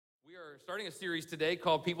We're starting a series today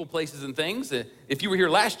called People, Places, and Things. If you were here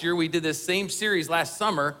last year, we did this same series last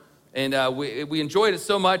summer, and we enjoyed it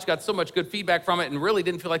so much, got so much good feedback from it, and really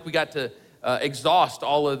didn't feel like we got to exhaust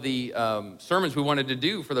all of the sermons we wanted to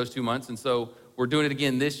do for those 2 months. And so we're doing it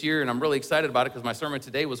again this year, and I'm really excited about it because my sermon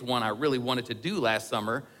today was one I really wanted to do last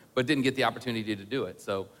summer, but didn't get the opportunity to do it.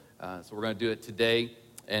 So we're going to do it today.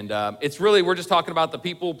 And it's really, we're just talking about the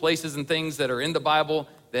people, places, and things that are in the Bible,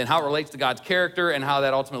 then how it relates to God's character and how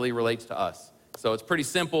that ultimately relates to us. So it's pretty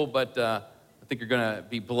simple, but I think you're going to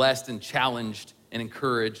be blessed and challenged and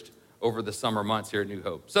encouraged over the summer months here at New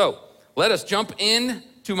Hope. So let us jump in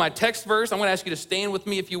to my text verse. I'm going to ask you to stand with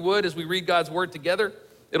me if you would as we read God's word together.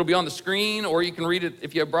 It'll be on the screen, or you can read it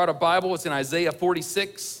if you have brought a Bible. It's in Isaiah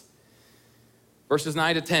 46, verses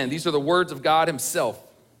 9 to 10. These are the words of God himself.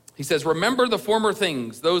 He says, "Remember the former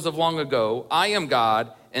things, those of long ago. I am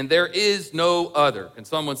God, and there is no other." Can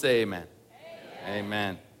someone say amen? Amen.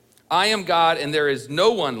 Amen. "I am God, and there is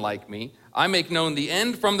no one like me. I make known the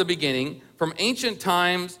end from the beginning, from ancient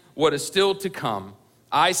times what is still to come.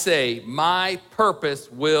 I say, my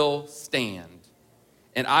purpose will stand,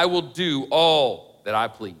 and I will do all that I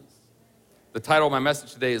please." The title of my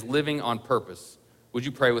message today is Living on Purpose. Would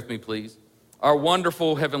you pray with me, please? Our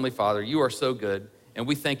wonderful Heavenly Father, you are so good, and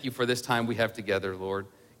we thank you for this time we have together, Lord.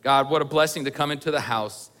 God, what a blessing to come into the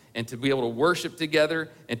house and to be able to worship together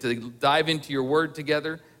and to dive into your word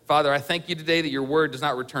together. Father, I thank you today that your word does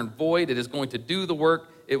not return void. It is going to do the work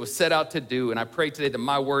it was set out to do, and I pray today that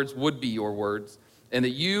my words would be your words and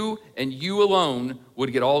that you and you alone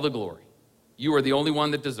would get all the glory. You are the only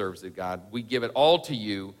one that deserves it, God. We give it all to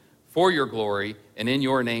you for your glory, and in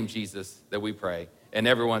your name, Jesus, that we pray. And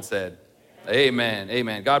everyone said, amen,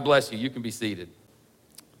 amen. God bless you. You can be seated.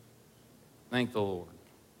 Thank the Lord.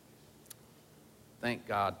 Thank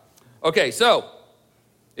God. Okay, so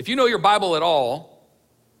if you know your Bible at all,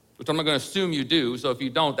 which I'm not going to assume you do, so if you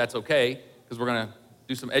don't, that's okay, because we're going to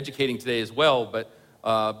do some educating today as well.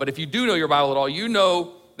 But if you do know your Bible at all, you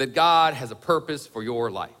know that God has a purpose for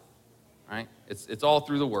your life, right? It's all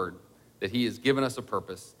through the Word that He has given us a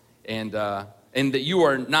purpose, and that you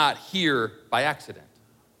are not here by accident.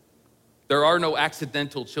 There are no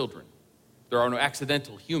accidental children. There are no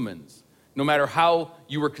accidental humans. No matter how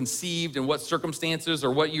you were conceived and what circumstances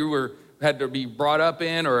or what you had to be brought up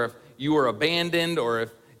in, or if you were abandoned, or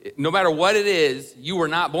no matter what it is, you were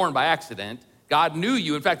not born by accident. God knew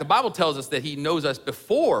you. In fact, the Bible tells us that he knows us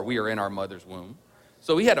before we are in our mother's womb.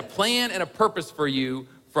 So he had a plan and a purpose for you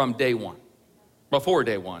from day one, before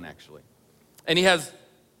day one, actually. And he has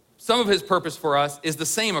some of his purpose for us is the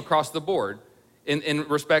same across the board in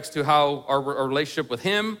respects to how our relationship with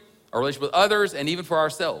him, our relationship with others, and even for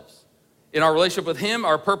ourselves. In our relationship with him,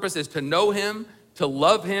 our purpose is to know him, to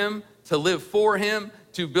love him, to live for him,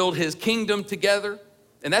 to build his kingdom together.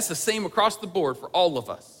 And that's the same across the board for all of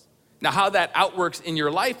us. Now, how that outworks in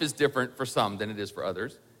your life is different for some than it is for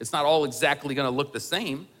others. It's not all exactly going to look the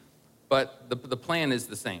same, but the plan is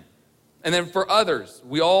the same. And then for others,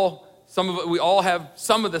 we all have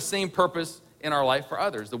some of the same purpose in our life for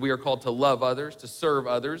others, that we are called to love others, to serve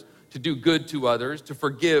others, to do good to others, to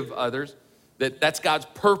forgive others. That's God's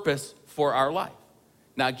purpose for our life.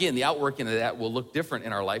 Now, again, the outworking of that will look different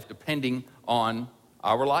in our life depending on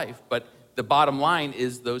our life, but the bottom line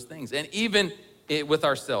is those things. And even with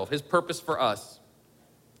ourselves, his purpose for us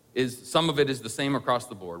some of it is the same across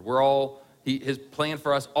the board. His plan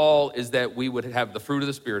for us all is that we would have the fruit of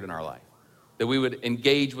the Spirit in our life, that we would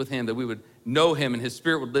engage with him, that we would know him and his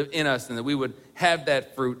Spirit would live in us, and that we would have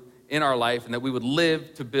that fruit in our life, and that we would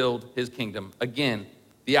live to build his kingdom. Again,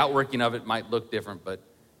 the outworking of it might look different, but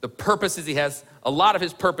the purposes he has, a lot of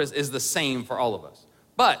his purpose is the same for all of us.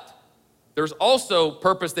 But there's also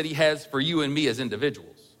purpose that he has for you and me as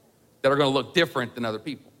individuals that are going to look different than other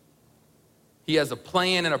people. He has a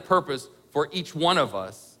plan and a purpose for each one of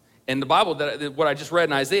us. And the Bible, what I just read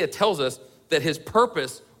in Isaiah, tells us that his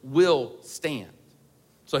purpose will stand.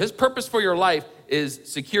 So his purpose for your life is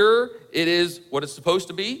secure. It is what it's supposed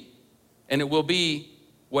to be. And it will be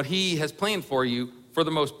what he has planned for you for the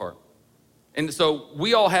most part. And so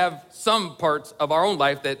we all have some parts of our own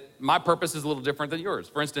life that my purpose is a little different than yours.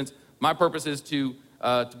 For instance, my purpose is to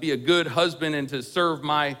be a good husband and to serve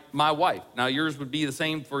my wife. Now, yours would be the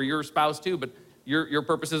same for your spouse too, but your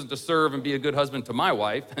purpose isn't to serve and be a good husband to my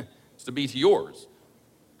wife. It's to be to yours.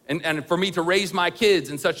 And for me to raise my kids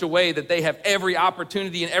in such a way that they have every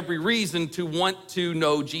opportunity and every reason to want to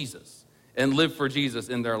know Jesus and live for Jesus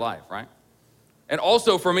in their life, right? And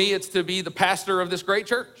also for me, it's to be the pastor of this great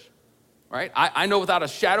church. Right? I know without a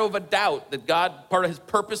shadow of a doubt that God, part of his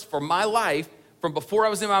purpose for my life from before I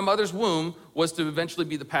was in my mother's womb was to eventually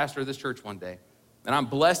be the pastor of this church one day. And I'm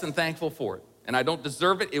blessed and thankful for it. And I don't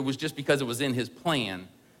deserve it. It was just because it was in his plan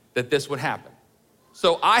that this would happen.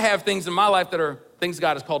 So I have things in my life that are things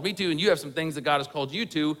God has called me to, and you have some things that God has called you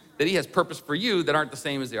to that he has purpose for you that aren't the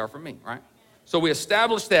same as they are for me, right? So we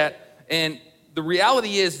established that, and the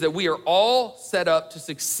reality is that we are all set up to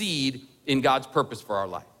succeed in God's purpose for our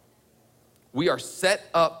life. We are set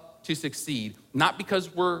up to succeed, not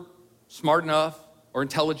because we're smart enough or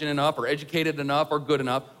intelligent enough or educated enough or good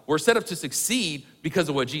enough. We're set up to succeed because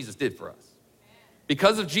of what Jesus did for us.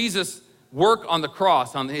 Because of Jesus' work on the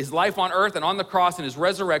cross, on his life on earth and on the cross and his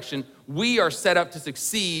resurrection, we are set up to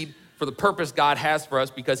succeed for the purpose God has for us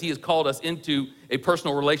because he has called us into a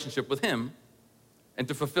personal relationship with him and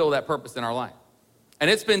to fulfill that purpose in our life. And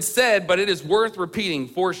it's been said, but it is worth repeating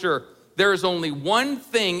for sure. There is only one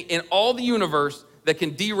thing in all the universe that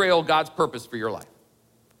can derail God's purpose for your life.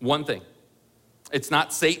 One thing. It's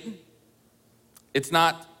not Satan. It's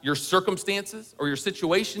not your circumstances or your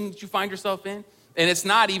situation that you find yourself in. And it's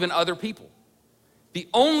not even other people. The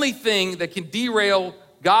only thing that can derail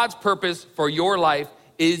God's purpose for your life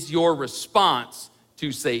is your response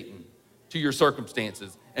to Satan, to your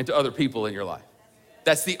circumstances, and to other people in your life.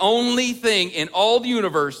 That's the only thing in all the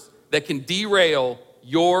universe that can derail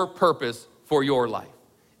your purpose for your life.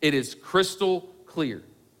 It is crystal clear.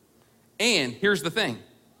 And here's the thing.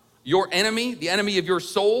 Your enemy, the enemy of your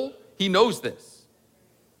soul, he knows this.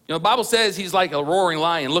 You know, the Bible says he's like a roaring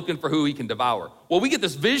lion looking for who he can devour. Well, we get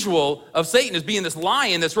this visual of Satan as being this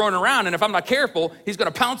lion that's running around, and if I'm not careful, he's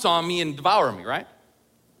gonna pounce on me and devour me, right?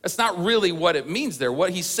 That's not really what it means there. What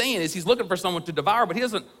he's saying is he's looking for someone to devour, but he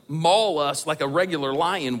doesn't maul us like a regular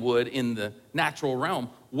lion would in the natural realm.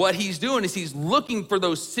 What he's doing is he's looking for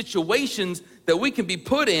those situations that we can be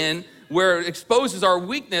put in where it exposes our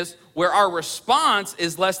weakness, where our response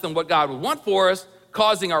is less than what God would want for us,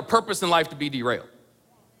 causing our purpose in life to be derailed.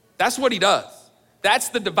 That's what he does. That's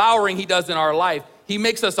the devouring he does in our life. He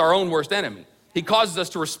makes us our own worst enemy. He causes us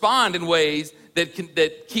to respond in ways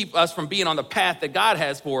that keep us from being on the path that God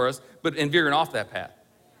has for us, but in veering off that path.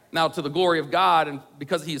 Now, to the glory of God, and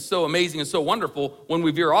because he is so amazing and so wonderful, when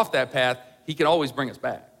we veer off that path, he can always bring us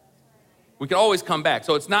back. We can always come back.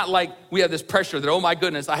 So it's not like we have this pressure that, oh my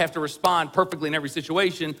goodness, I have to respond perfectly in every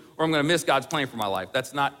situation or I'm gonna miss God's plan for my life.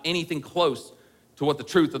 That's not anything close to what the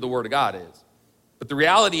truth of the Word of God is. But the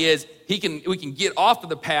reality is we can get off of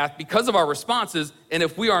the path because of our responses, and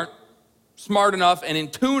if we aren't smart enough and in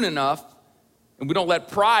tune enough, and we don't let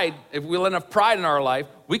pride, if we let enough pride in our life,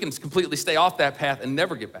 we can completely stay off that path and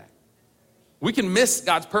never get back. We can miss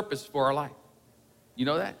God's purpose for our life. You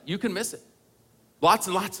know that? You can miss it. Lots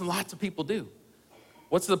and lots and lots of people do.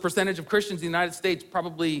 What's the percentage of Christians in the United States?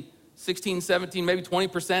 Probably 16, 17, maybe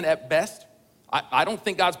 20% at best. I don't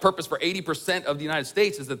think God's purpose for 80% of the United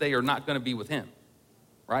States is that they are not gonna be with him,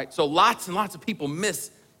 right? So lots and lots of people miss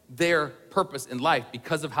their purpose in life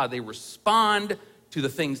because of how they respond to the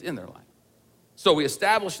things in their life. So we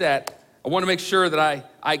established that. I wanna make sure that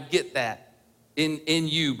I get that in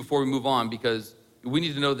you before we move on, because we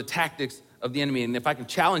need to know the tactics of the enemy. And if I can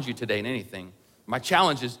challenge you today in anything, my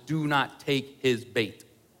challenge is do not take his bait.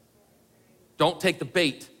 Don't take the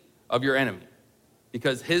bait of your enemy,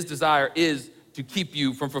 because his desire is to keep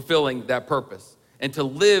you from fulfilling that purpose. And to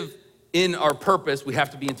live in our purpose, we have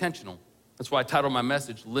to be intentional. That's why I titled my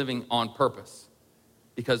message, Living on Purpose,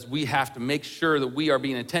 because we have to make sure that we are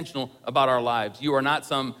being intentional about our lives. You are not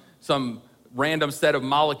some random set of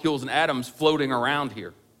molecules and atoms floating around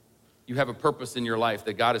here. You have a purpose in your life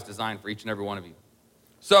that God has designed for each and every one of you.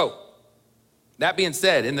 So, that being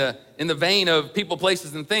said, in the vein of people,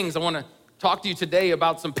 places, and things, I want to talk to you today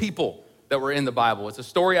about some people that were in the Bible. It's a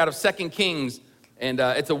story out of 2 Kings, and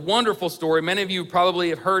it's a wonderful story. Many of you probably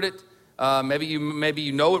have heard it. Maybe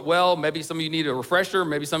you know it well. Maybe some of you need a refresher.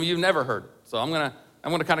 Maybe some of you have never heard it. So I'm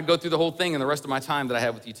gonna kind of go through the whole thing in the rest of my time that I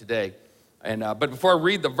have with you today. And but before I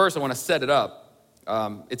read the verse, I want to set it up.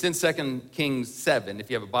 It's in 2 Kings 7. If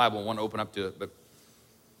you have a Bible and want to open up to it.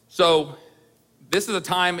 So this is a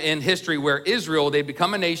time in history where Israel, they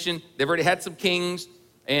become a nation. They've already had some kings,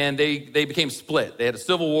 and they became split. They had a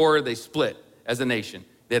civil war. They split as a nation.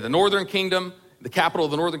 They had the northern kingdom. The capital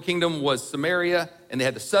of the northern kingdom was Samaria, and they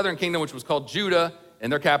had the southern kingdom, which was called Judah,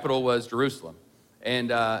 and their capital was Jerusalem. And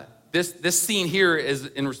this scene here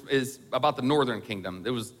is about the northern kingdom.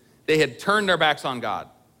 They had turned their backs on God.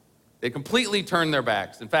 They completely turned their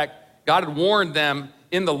backs. In fact, God had warned them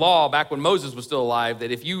in the law back when Moses was still alive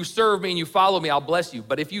that if you serve me and you follow me, I'll bless you.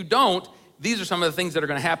 But if you don't, these are some of the things that are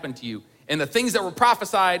gonna happen to you. And the things that were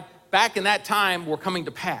prophesied back in that time were coming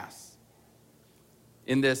to pass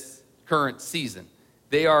in this current season.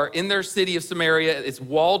 They are in their city of Samaria. It's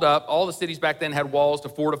walled up. All the cities back then had walls to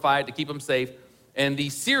fortify it, to keep them safe. And the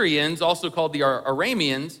Syrians, also called the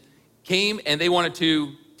Arameans, came and they wanted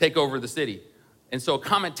to take over the city. And so a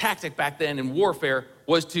common tactic back then in warfare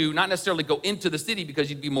was to not necessarily go into the city because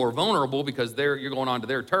you'd be more vulnerable because you're going onto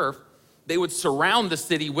their turf. They would surround the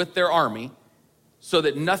city with their army so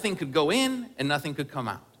that nothing could go in and nothing could come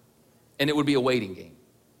out. And it would be a waiting game.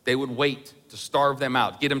 They would wait to starve them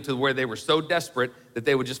out, get them to where they were so desperate that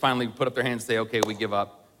they would just finally put up their hands and say, okay, we give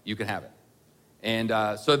up, you can have it.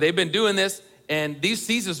 And so they've been doing this, and these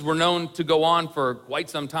sieges were known to go on for quite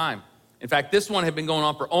some time. In fact, this one had been going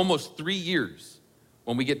on for almost 3 years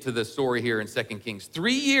when we get to the story here in 2 Kings.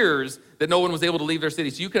 3 years that no one was able to leave their city.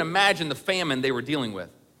 So you can imagine the famine they were dealing with.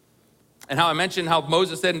 And how I mentioned how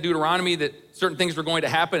Moses said in Deuteronomy that certain things were going to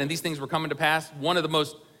happen and these things were coming to pass. One of the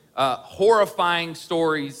most horrifying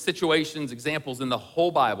stories, situations, examples in the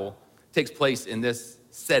whole Bible takes place in this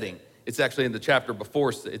setting. It's actually in the chapter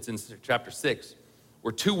before, it's in chapter 6,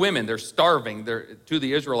 where two women, they're starving, two of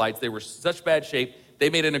the Israelites, they were in such bad shape, they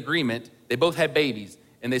made an agreement, they both had babies,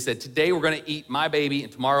 and they said, today we're gonna eat my baby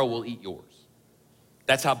and tomorrow we'll eat yours.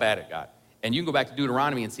 That's how bad it got. And you can go back to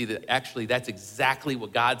Deuteronomy and see that actually that's exactly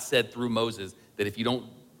what God said through Moses, that if you don't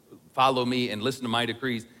follow me and listen to my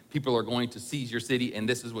decrees, people are going to seize your city and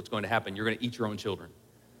this is what's going to happen. You're gonna eat your own children.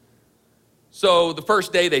 So the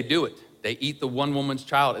first day they do it. They eat the one woman's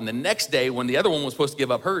child. And the next day, when the other woman was supposed to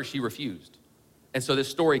give up hers, she refused. And so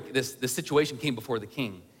this situation came before the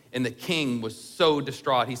king. And the king was so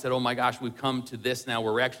distraught. He said, oh my gosh, we've come to this now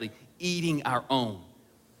where we're actually eating our own.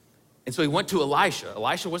 And so he went to Elisha.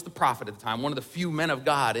 Elisha was the prophet at the time, one of the few men of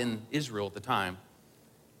God in Israel at the time.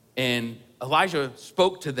 And Elijah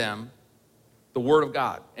spoke to them the word of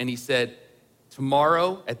God. And he said,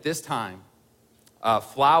 tomorrow at this time,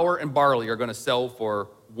 flour and barley are gonna sell for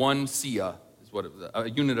 1 seah, is what it was, a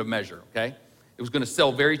unit of measure, okay? It was gonna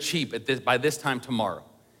sell very cheap by this time tomorrow.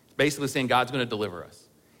 It's basically saying God's gonna deliver us.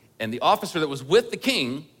 And the officer that was with the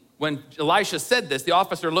king, when Elisha said this, the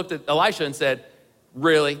officer looked at Elisha and said,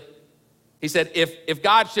 really? He said, if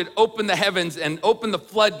God should open the heavens and open the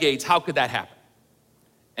floodgates, how could that happen?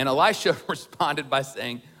 And Elisha responded by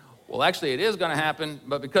saying, well, actually it is gonna happen,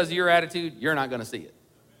 but because of your attitude, you're not gonna see it.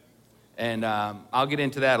 And I'll get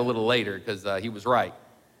into that a little later because he was right.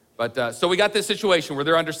 But so we got this situation where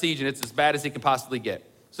they're under siege and it's as bad as it can possibly get.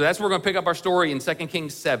 So that's where we're gonna pick up our story in 2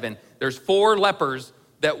 Kings 7. There's 4 lepers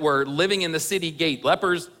that were living in the city gate.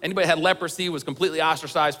 Lepers, anybody had leprosy was completely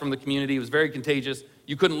ostracized from the community. It was very contagious.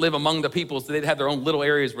 You couldn't live among the people, so they'd have their own little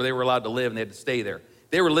areas where they were allowed to live and they had to stay there.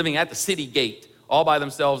 They were living at the city gate all by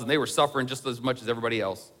themselves and they were suffering just as much as everybody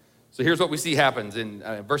else. So here's what we see happens in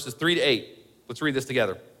verses 3-8. Let's read this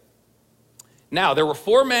together. Now, there were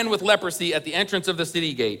 4 men with leprosy at the entrance of the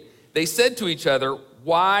city gate. They said to each other,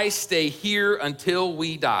 why stay here until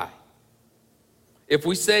we die? If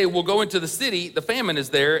we say we'll go into the city, the famine is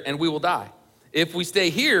there and we will die. If we stay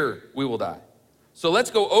here, we will die. So let's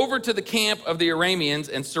go over to the camp of the Arameans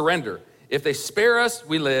and surrender. If they spare us,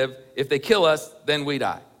 we live. If they kill us, then we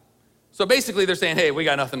die. So basically they're saying, hey, we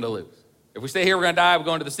got nothing to lose. If we stay here, we're gonna die. We're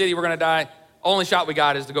going to the city, we're gonna die. Only shot we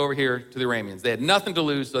got is to go over here to the Arameans. They had nothing to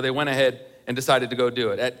lose, so they went ahead and decided to go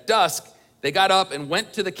do it. At dusk, they got up and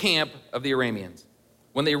went to the camp of the Arameans.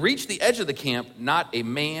 When they reached the edge of the camp, not a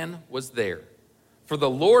man was there. For the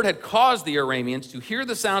Lord had caused the Arameans to hear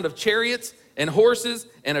the sound of chariots and horses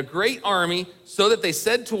and a great army, so that they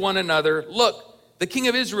said to one another, look, the king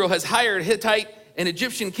of Israel has hired Hittite and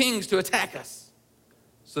Egyptian kings to attack us.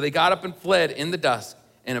 So they got up and fled in the dusk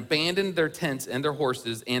and abandoned their tents and their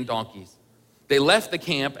horses and donkeys. They left the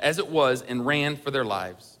camp as it was and ran for their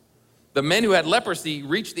lives. The men who had leprosy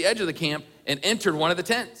reached the edge of the camp and entered one of the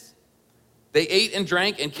tents. They ate and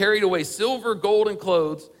drank and carried away silver, gold, and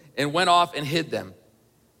clothes and went off and hid them.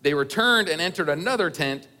 They returned and entered another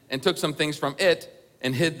tent and took some things from it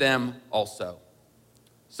and hid them also.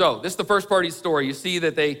 So this is the first part of the story. You see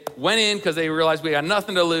that they went in because they realized we got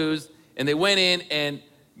nothing to lose, and they went in and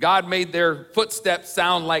God made their footsteps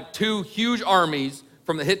sound like 2 huge armies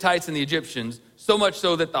from the Hittites and the Egyptians, so much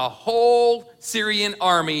so that the whole Syrian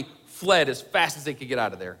army fled as fast as they could get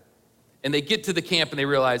out of there. And they get to the camp and they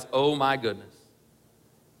realize, oh my goodness,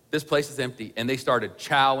 this place is empty. And they started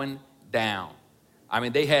chowing down. I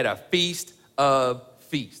mean, they had a feast of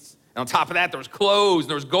feasts. And on top of that, there was clothes, and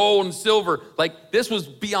there was gold and silver. Like, this was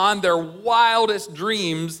beyond their wildest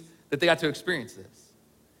dreams that they got to experience this.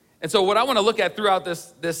 And so what I want to look at throughout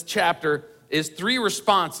this chapter is 3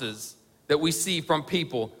 responses that we see from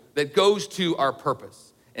people that goes to our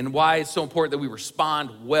purpose and why it's so important that we respond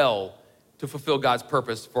well to fulfill God's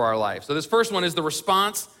purpose for our life. So this first one is the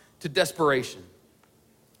response to desperation.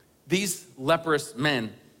 These leprous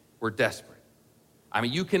men were desperate. I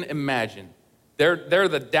mean, you can imagine They're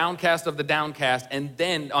the downcast of the downcast, and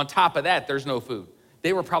then on top of that, there's no food.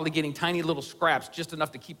 They were probably getting tiny little scraps, just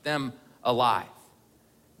enough to keep them alive.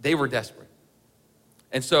 They were desperate.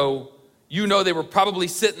 And so, they were probably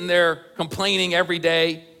sitting there complaining every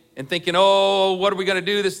day and thinking, oh, what are we gonna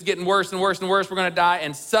do? This is getting worse and worse and worse, we're gonna die.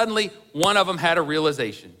 And suddenly, one of them had a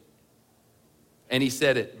realization. And he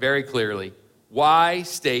said it very clearly. Why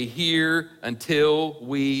stay here until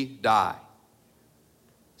we die?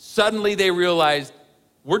 Suddenly they realized,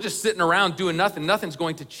 we're just sitting around doing nothing. Nothing's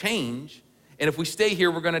going to change. And if we stay here,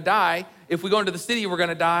 we're gonna die. If we go into the city, we're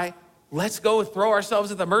gonna die. Let's go throw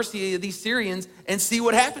ourselves at the mercy of these Syrians and see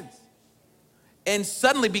what happens. And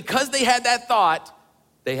suddenly, because they had that thought,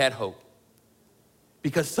 they had hope.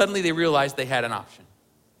 Because suddenly they realized they had an option.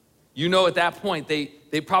 At that point,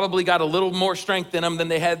 they probably got a little more strength in them than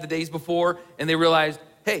they had the days before, and they realized,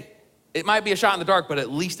 hey, it might be a shot in the dark, but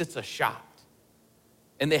at least it's a shot.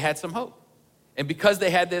 And they had some hope. And because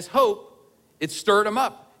they had this hope, it stirred them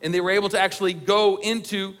up, and they were able to actually go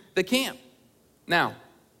into the camp. Now,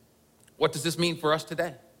 what does this mean for us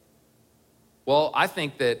today? Well, I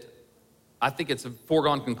think it's a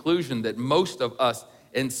foregone conclusion that most of us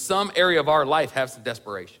in some area of our life have some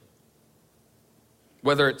desperation.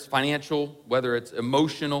 Whether it's financial, whether it's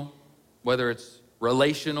emotional, whether it's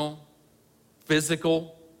relational,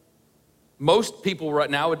 physical. Most people right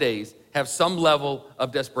nowadays have some level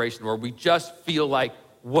of desperation where we just feel like,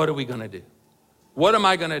 what are we gonna do? What am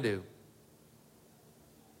I gonna do?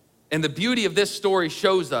 And the beauty of this story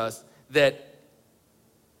shows us that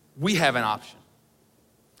we have an option.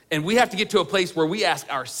 And we have to get to a place where we ask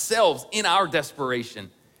ourselves in our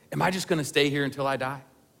desperation, am I just gonna stay here until I die?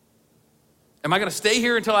 Am I gonna stay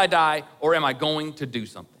here until I die, or am I going to do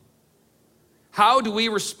something? How do we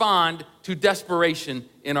respond to desperation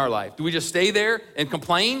in our life? Do we just stay there and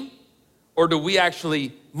complain? Or do we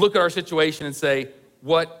actually look at our situation and say,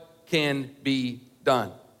 what can be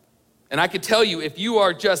done? And I could tell you, if you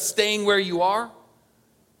are just staying where you are,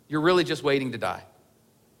 you're really just waiting to die.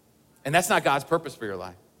 And that's not God's purpose for your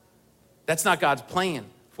life. That's not God's plan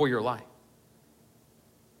for your life.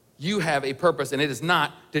 You have a purpose, and it is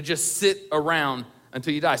not to just sit around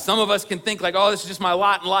until you die. Some of us can think like, oh, this is just my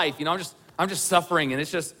lot in life. I'm just suffering, and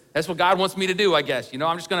that's what God wants me to do, I guess.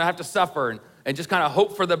 I'm just gonna have to suffer and just kind of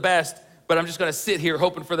hope for the best, but I'm just gonna sit here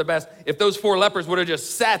hoping for the best. If those 4 lepers would have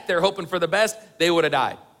just sat there hoping for the best, they would have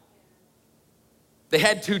died. They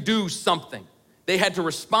had to do something. They had to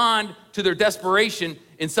respond to their desperation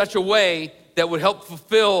in such a way that would help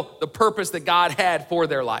fulfill the purpose that God had for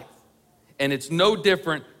their life. And it's no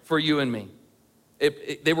different for you and me.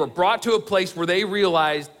 They were brought to a place where they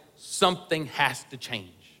realized something has to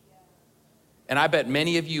change. And I bet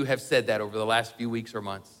many of you have said that over the last few weeks or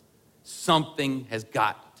months. Something has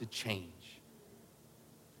got to change.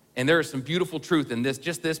 And there is some beautiful truth in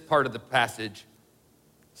this part of the passage,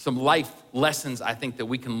 some life lessons I think that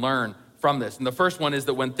we can learn from this. And the first one is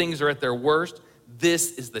that when things are at their worst,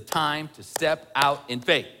 this is the time to step out in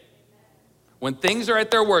faith. When things are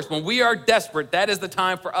at their worst, when we are desperate, that is the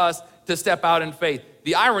time for us to step out in faith.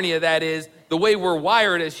 The irony of that is the way we're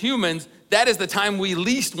wired as humans, that is the time we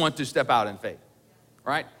least want to step out in faith,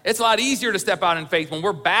 right? It's a lot easier to step out in faith when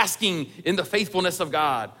we're basking in the faithfulness of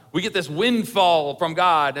God. We get this windfall from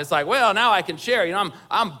God. And it's like, well, now I can share.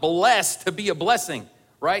 I'm blessed to be a blessing,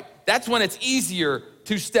 right? That's when it's easier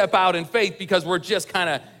to step out in faith because we're just kind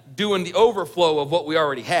of doing the overflow of what we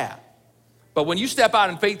already have. But when you step out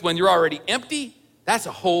in faith when you're already empty, that's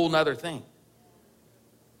a whole nother thing.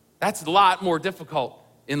 That's a lot more difficult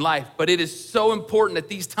in life, but it is so important at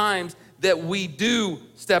these times that we do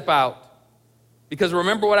step out. Because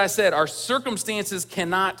remember what I said, our circumstances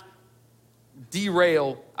cannot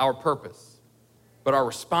derail our purpose, but our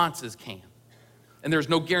responses can. And there's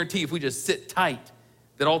no guarantee if we just sit tight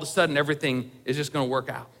that all of a sudden everything is just gonna work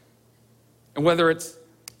out. And whether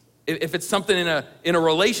if it's something in a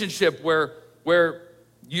relationship where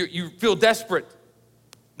you feel desperate,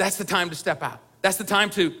 that's the time to step out. That's the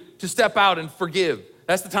time to step out and forgive.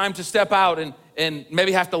 That's the time to step out and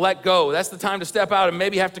maybe have to let go. That's the time to step out and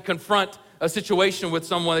maybe have to confront a situation with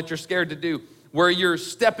someone that you're scared to do, where you're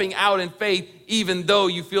stepping out in faith even though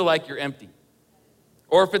you feel like you're empty.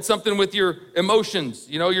 Or if it's something with your emotions,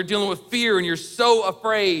 you're dealing with fear and you're so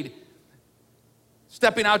afraid,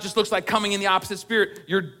 stepping out just looks like coming in the opposite spirit.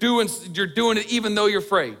 You're doing it even though you're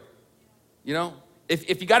afraid.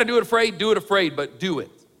 If you got to do it afraid, but do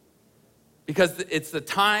it. Because it's the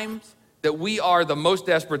times that we are the most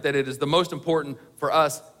desperate that it is the most important for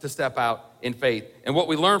us to step out in faith. And what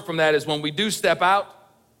we learn from that is when we do step out,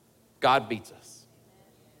 God beats us.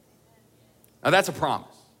 Now that's a promise.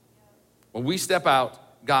 When we step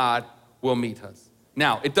out, God will meet us.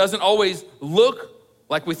 Now, it doesn't always look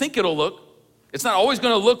like we think it'll look. It's not always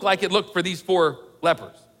going to look like it looked for these 4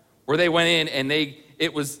 lepers, where they went in and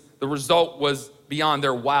the result was beyond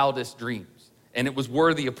their wildest dreams. And it was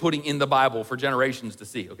worthy of putting in the Bible for generations to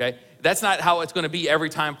see, okay? That's not how it's going to be every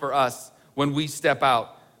time for us when we step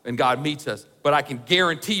out and God meets us. But I can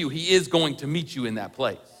guarantee you he is going to meet you in that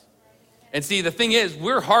place. And see, the thing is,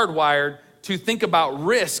 we're hardwired to think about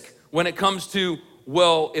risk when it comes to,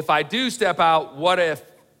 well, if I do step out, what if ...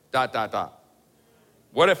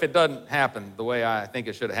 What if it doesn't happen the way I think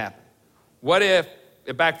it should have happened? What if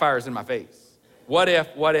it backfires in my face? What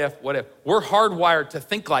if? We're hardwired to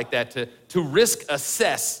think like that, to risk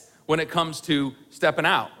assess when it comes to stepping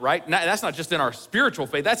out, right? And that's not just in our spiritual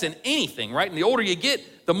faith, that's in anything, right? And the older you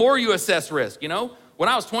get, the more you assess risk, you know? When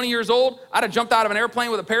I was 20 years old, I'd have jumped out of an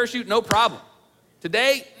airplane with a parachute, no problem.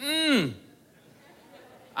 Today,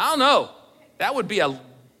 I don't know. That would be a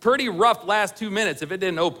pretty rough last 2 minutes if it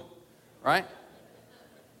didn't open, right?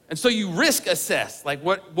 And so you risk assess, like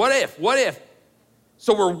what if?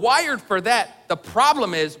 So we're wired for that. The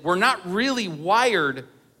problem is we're not really wired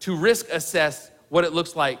to risk assess what it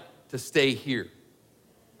looks like to stay here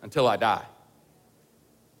until I die.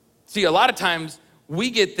 See, a lot of times we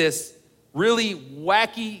get this really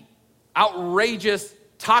wacky, outrageous,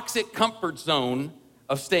 toxic comfort zone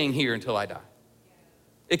of staying here until I die.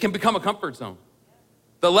 It can become a comfort zone.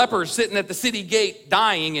 The lepers sitting at the city gate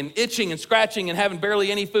dying and itching and scratching and having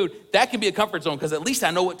barely any food, that can be a comfort zone because at least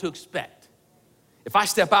I know what to expect. If I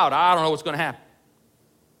step out, I don't know what's going to happen.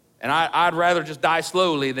 And I'd rather just die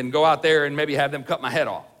slowly than go out there and maybe have them cut my head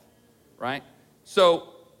off, right? So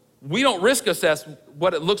we don't risk assess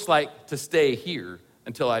what it looks like to stay here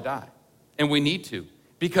until I die. And we need to,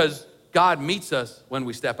 because God meets us when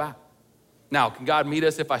we step out. Now, can God meet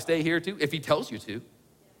us if I stay here too? If he tells you to,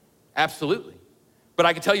 absolutely. But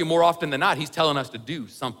I can tell you more often than not, he's telling us to do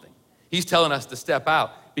something. He's telling us to step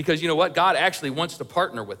out because you know what? God actually wants to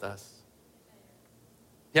partner with us.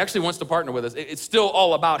 He actually wants to partner with us. It's still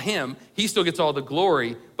all about him. He still gets all the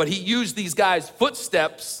glory, but he used these guys'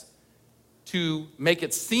 footsteps to make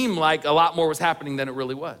it seem like a lot more was happening than it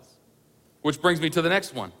really was. Which brings me to the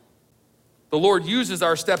next one. The Lord uses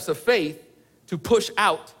our steps of faith to push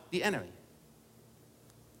out the enemy.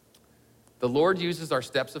 The Lord uses our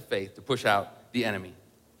steps of faith to push out the enemy.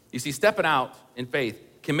 You see, stepping out in faith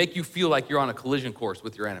can make you feel like you're on a collision course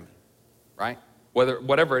with your enemy, right?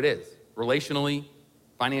 Whatever it is, relationally,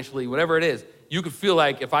 financially, whatever it is, you could feel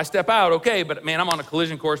like if I step out, okay, but man, I'm on a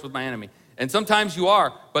collision course with my enemy. And sometimes you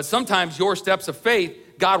are, but sometimes your steps of faith,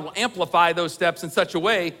 God will amplify those steps in such a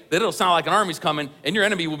way that it'll sound like an army's coming and your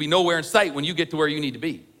enemy will be nowhere in sight when you get to where you need to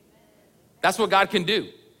be. That's what God can do.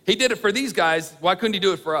 He did it for these guys. Why couldn't he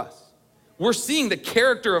do it for us? We're seeing the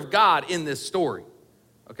character of God in this story,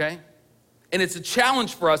 okay? And it's a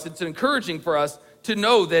challenge for us. It's encouraging for us to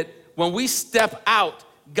know that when we step out,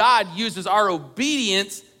 God uses our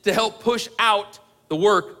obedience to help push out the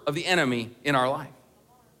work of the enemy in our life.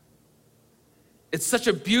 It's such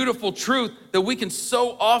a beautiful truth that we can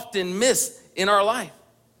so often miss in our life.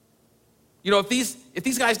 You know, if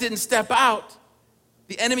these guys didn't step out,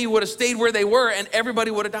 the enemy would have stayed where they were and everybody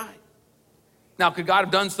would have died. Now, could God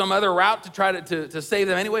have done some other route to try to save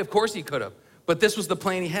them anyway? Of course he could have. But this was the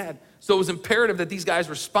plan he had. So it was imperative that these guys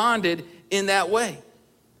responded in that way.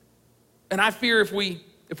 And I fear if we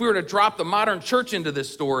were to drop the modern church into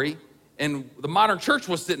this story, and the modern church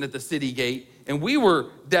was sitting at the city gate, and we were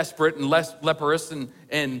desperate and less leprous and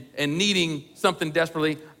needing something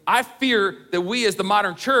desperately, I fear that we as the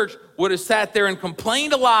modern church would have sat there and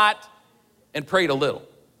complained a lot and prayed a little.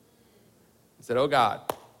 And said, oh God,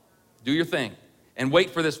 do your thing, and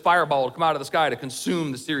wait for this fireball to come out of the sky to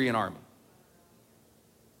consume the Syrian army.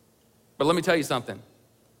 But let me tell you something.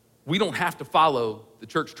 We don't have to follow the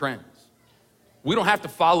church trends. We don't have to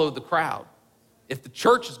follow the crowd. If the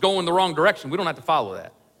church is going the wrong direction, we don't have to follow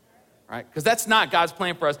that, right? Because that's not God's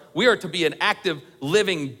plan for us. We are to be an active,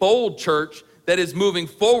 living, bold church that is moving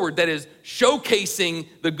forward, that is showcasing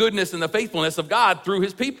the goodness and the faithfulness of God through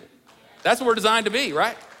his people. That's what we're designed to be,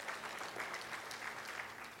 right?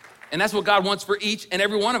 And that's what God wants for each and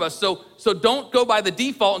every one of us. So don't go by the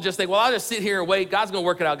default and just think, well, I'll just sit here and wait. God's gonna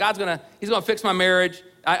work it out. He's gonna fix my marriage.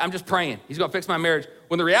 I'm just praying. He's gonna fix my marriage.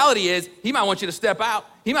 When the reality is, he might want you to step out.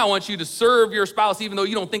 He might want you to serve your spouse even though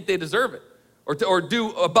you don't think they deserve it. Or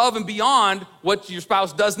do above and beyond what your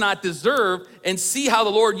spouse does not deserve, and see how the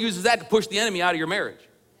Lord uses that to push the enemy out of your marriage.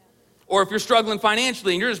 Or if you're struggling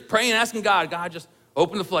financially and you're just praying, asking God, just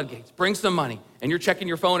open the floodgates, bring some money. And you're checking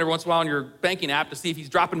your phone every once in a while on your banking app to see if he's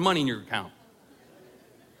dropping money in your account.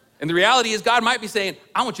 And the reality is God might be saying,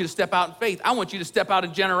 I want you to step out in faith. I want you to step out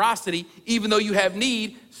in generosity, even though you have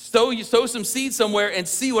need. Sow some seed somewhere and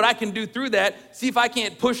see what I can do through that. See if I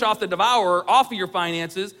can't push off the devourer off of your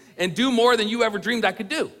finances and do more than you ever dreamed I could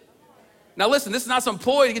do. Now listen, this is not some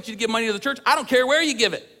ploy to get you to give money to the church. I don't care where you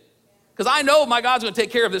give it, because I know my God's gonna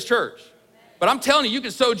take care of this church. But I'm telling you, you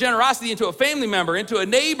can sow generosity into a family member, into a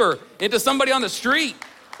neighbor, into somebody on the street,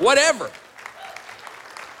 whatever.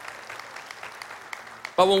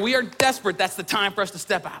 But when we are desperate, that's the time for us to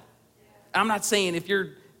step out. I'm not saying if you're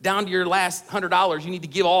down to your last $100, you need to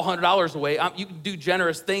give all $100 away. You can do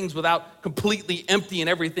generous things without completely emptying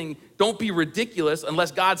everything. Don't be ridiculous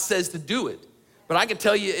unless God says to do it. But I can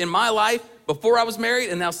tell you in my life, before I was married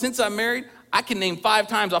and now since I'm married, I can name 5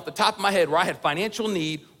 times off the top of my head where I had financial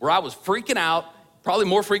need, where I was freaking out, probably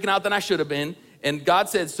more freaking out than I should have been. And God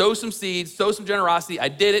said, sow some seeds, sow some generosity. I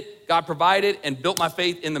did it. God provided and built my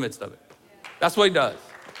faith in the midst of it. That's what he does.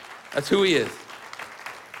 That's who he is.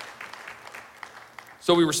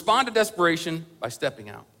 So we respond to desperation by stepping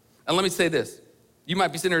out. And let me say this. You might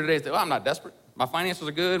be sitting here today and say, well, I'm not desperate. My finances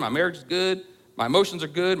are good. My marriage is good. My emotions are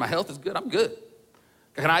good. My health is good. I'm good.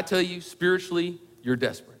 Can I tell you, spiritually, you're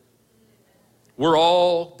desperate. We're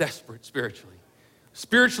all desperate spiritually.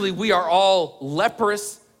 Spiritually, we are all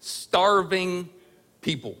leprous, starving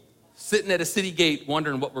people sitting at a city gate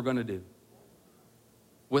wondering what we're going to do.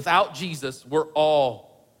 Without Jesus, we're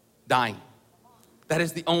all dying. That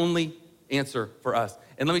is the only answer for us.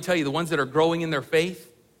 And let me tell you, the ones that are growing in their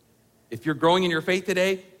faith, if you're growing in your faith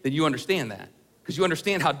today, then you understand that, because you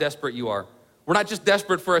understand how desperate you are. We're not just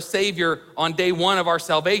desperate for a Savior on day 1 of our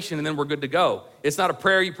salvation and then we're good to go. It's not a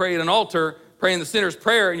prayer you pray at an altar, praying the sinner's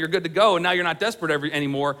prayer and you're good to go, and now you're not desperate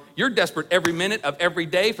anymore. You're desperate every minute of every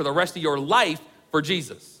day for the rest of your life for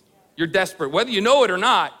Jesus. You're desperate. Whether you know it or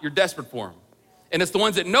not, you're desperate for him. And it's the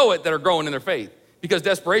ones that know it that are growing in their faith, because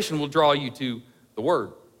desperation will draw you to the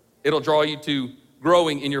Word. It'll draw you to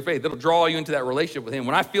growing in your faith. It'll draw you into that relationship with him.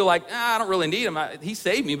 When I feel like, I don't really need him, he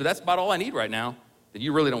saved me, but that's about all I need right now, then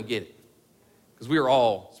you really don't get it. Because we are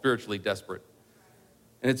all spiritually desperate.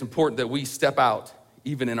 And it's important that we step out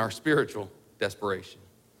even in our spiritual desperation.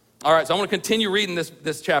 All right, so I want to continue reading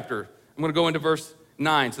this chapter. I'm going to go into verse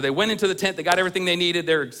 9. So they went into the tent, they got everything they needed,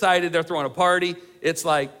 they're excited, they're throwing a party. It's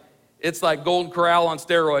like Golden Corral on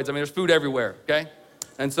steroids. I mean, there's food everywhere, okay?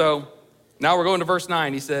 And so now we're going to verse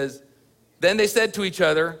 9. He says, then they said to each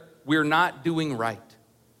other, we're not doing right.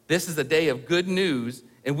 This is a day of good news,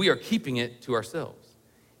 and we are keeping it to ourselves.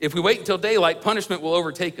 If we wait until daylight, punishment will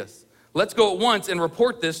overtake us. Let's go at once and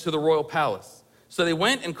report this to the royal palace. So they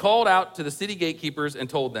went and called out to the city gatekeepers and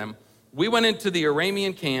told them, we went into the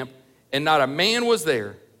Aramean camp, and not a man was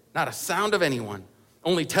there, not a sound of anyone,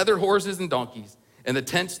 only tethered horses and donkeys, and the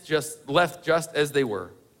tents just left just as they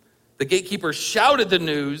were. The gatekeepers shouted the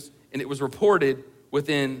news, and it was reported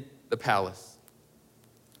within the palace.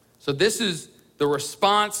 So this is the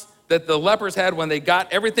response that the lepers had when they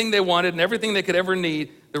got everything they wanted and everything they could ever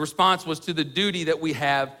need. The response was to the duty that we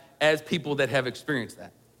have as people that have experienced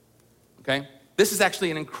that, okay? This is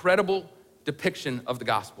actually an incredible depiction of the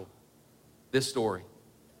gospel, this story.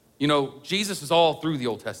 You know, Jesus is all through the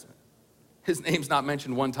Old Testament. His name's not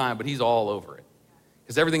mentioned one time, but he's all over it.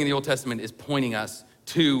 Because everything in the Old Testament is pointing us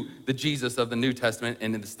to the Jesus of the New Testament,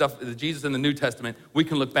 and in the Jesus in the New Testament, we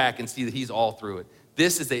can look back and see that he's all through it.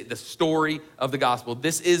 This is the story of the gospel.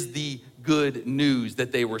 This is the good news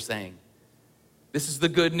that they were saying. This is the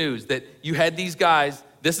good news that you had these guys.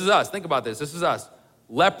 This is us. Think about this. This is us.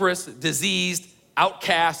 Leprous, diseased,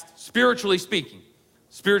 outcast, spiritually speaking.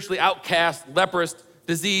 Spiritually outcast, leprous,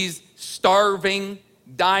 diseased, starving,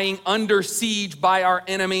 dying under siege by our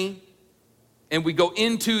enemy. And we go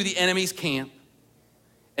into the enemy's camp.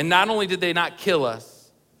 And not only did they not kill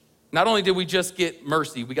us, not only did we just get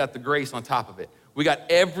mercy, we got the grace on top of it. We got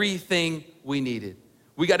everything we needed.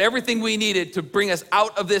 We got everything we needed to bring us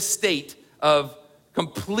out of this state of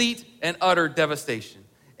complete and utter devastation.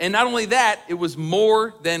 And not only that, it was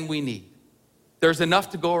more than we need. There's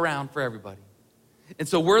enough to go around for everybody. And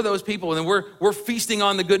so we're those people, and we're feasting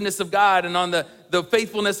on the goodness of God and on the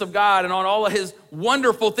faithfulness of God and on all of his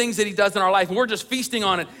wonderful things that he does in our life. And we're just feasting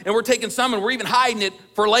on it, and we're taking some and we're even hiding it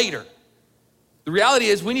for later. The reality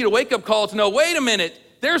is we need a wake-up call to know, wait a minute,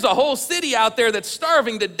 there's a whole city out there that's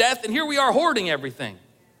starving to death, and here we are hoarding everything.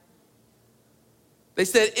 They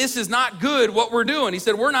said, this is not good what we're doing. He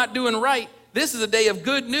said, we're not doing right. This is a day of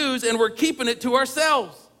good news, and we're keeping it to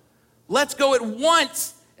ourselves. Let's go at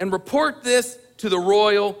once and report this to the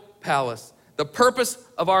royal palace. The purpose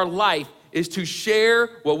of our life is to share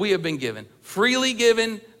what we have been given,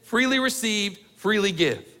 freely received, freely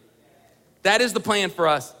give. That is the plan for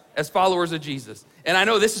us as followers of Jesus. And I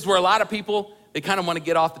know this is where a lot of people, they kind of want to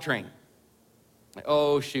get off the train. Like,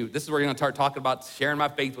 oh, shoot, this is where you're going to start talking about sharing my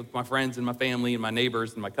faith with my friends and my family and my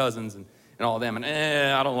neighbors and my cousins and all of them. And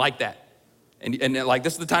I don't like that. And like,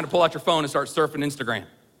 this is the time to pull out your phone and start surfing Instagram,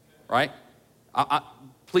 right?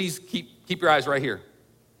 Please keep your eyes right here,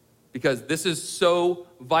 because this is so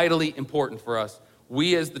vitally important for us.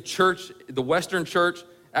 We as the church, the Western church,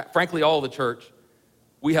 frankly, all the church,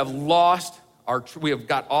 we have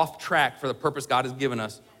got off track for the purpose God has given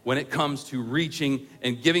us when it comes to reaching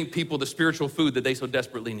and giving people the spiritual food that they so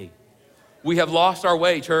desperately need. We have lost our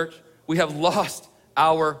way, church. We have lost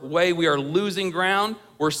our way. We are losing ground.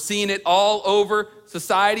 We're seeing it all over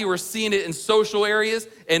society. We're seeing it in social areas.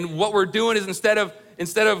 And what we're doing is instead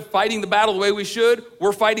of fighting the battle the way we should,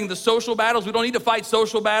 we're fighting the social battles. We don't need to fight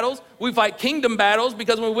social battles. We fight kingdom battles,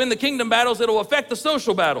 because when we win the kingdom battles, it'll affect the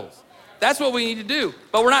social battles. That's what we need to do.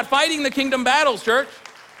 But we're not fighting the kingdom battles, church.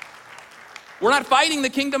 We're not fighting the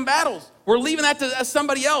kingdom battles. We're leaving that to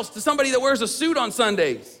somebody else, to somebody that wears a suit on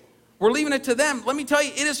Sundays. We're leaving it to them. Let me tell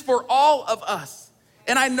you, it is for all of us.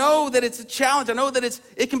 And I know that it's a challenge. I know that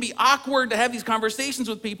it can be awkward to have these conversations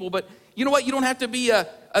with people, but you know what? You don't have to be a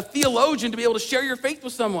theologian to be able to share your faith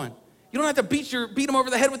with someone. You don't have to beat them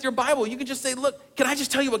over the head with your Bible. You can just say, look, can I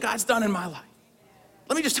just tell you what God's done in my life?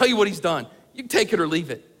 Let me just tell you what he's done. You can take it or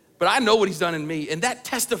leave it. But I know what he's done in me, and that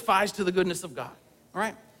testifies to the goodness of God, all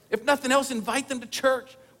right? If nothing else, invite them to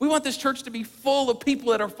church. We want this church to be full of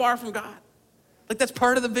people that are far from God. Like, that's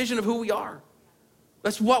part of the vision of who we are.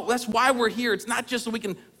 That's why we're here. It's not just so we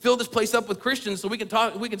can fill this place up with Christians, so we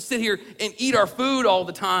can sit here and eat our food all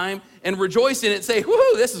the time and rejoice in it and say,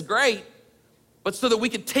 woohoo, this is great. But so that we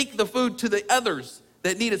can take the food to the others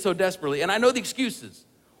that need it so desperately. And I know the excuses.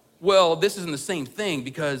 Well, this isn't the same thing,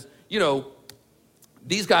 because,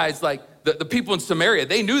 these guys, like the people in Samaria,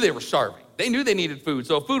 they knew they were starving. They knew they needed food.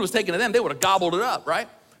 So if food was taken to them, they would have gobbled it up, right?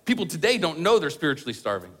 People today don't know they're spiritually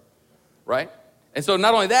starving, right? And so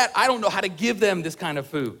not only that, I don't know how to give them this kind of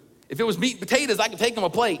food. If it was meat and potatoes, I could take them a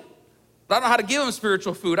plate. But I don't know how to give them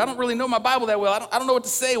spiritual food. I don't really know my Bible that well. I don't know what to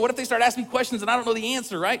say. What if they start asking me questions and I don't know the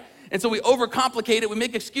answer, right? And so we overcomplicate it, we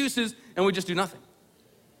make excuses, and we just do nothing.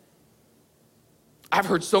 I've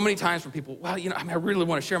heard so many times from people, well, I really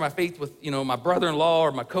want to share my faith with, my brother-in-law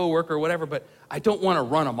or my coworker or whatever, but I don't want to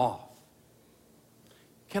run them off.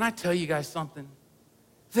 Can I tell you guys something?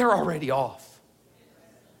 They're already off.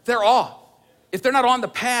 They're off. If they're not on the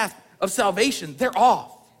path of salvation, they're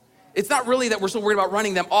off. It's not really that we're so worried about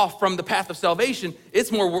running them off from the path of salvation.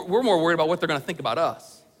 We're more worried about what they're going to think about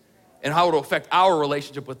us and how it'll affect our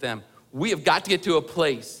relationship with them. We have got to get to a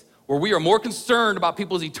place where we are more concerned about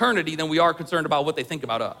people's eternity than we are concerned about what they think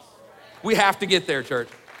about us. We have to get there, church.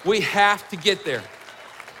 We have to get there.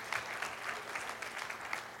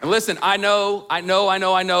 And listen, I know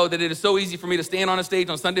that it is so easy for me to stand on a stage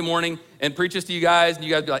on Sunday morning and preach this to you guys, and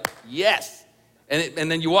you guys be like, yes. And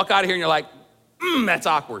then you walk out of here and you're like, that's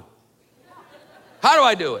awkward. How do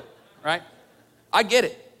I do it, right? I get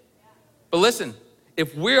it. But listen,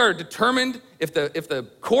 if we are determined, if the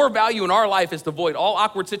core value in our life is to avoid all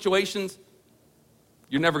awkward situations,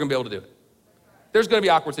 you're never gonna be able to do it. There's gonna be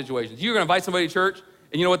awkward situations. You're gonna invite somebody to church,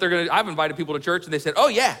 and you know what they're gonna do? I've invited people to church, and they said, oh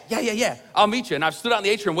yeah, I'll meet you. And I've stood out in the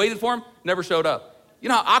atrium, waited for them, never showed up. You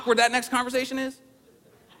know how awkward that next conversation is?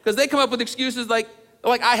 Because they come up with excuses like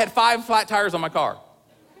I had 5 flat tires on my car.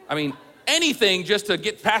 I mean, anything just to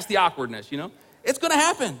get past the awkwardness, It's gonna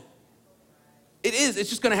happen. It is, it's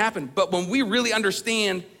just gonna happen. But when we really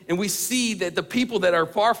understand and we see that the people that are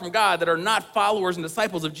far from God, that are not followers and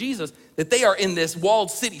disciples of Jesus, that they are in this walled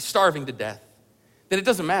city starving to death, then it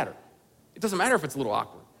doesn't matter. It doesn't matter if it's a little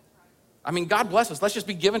awkward. I mean, God bless us. Let's just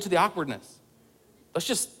be given to the awkwardness. Let's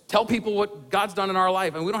just tell people what God's done in our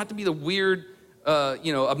life. And we don't have to be the weird,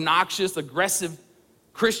 obnoxious, aggressive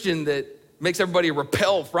Christian that makes everybody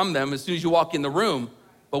repel from them as soon as you walk in the room.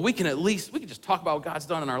 But we can just talk about what God's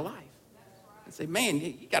done in our life. And say, man,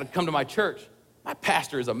 you got to come to my church. My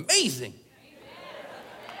pastor is amazing.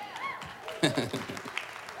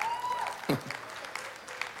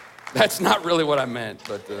 That's not really what I meant,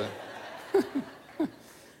 but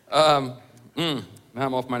now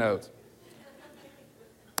I'm off my notes.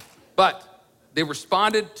 But they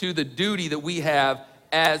responded to the duty that we have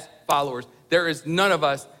as followers. There is none of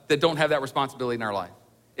us that don't have that responsibility in our life.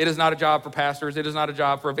 It is not a job for pastors. It is not a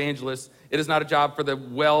job for evangelists. It is not a job for the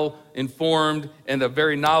well-informed and the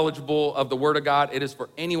very knowledgeable of the Word of God. It is for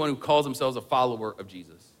anyone who calls themselves a follower of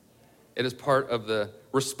Jesus. It is part of the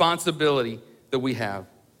responsibility that we have.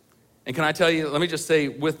 And can I tell you, let me just say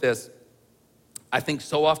with this, I think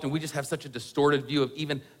so often we just have such a distorted view of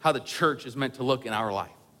even how the church is meant to look in our life.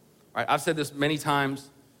 Right? I've said this many times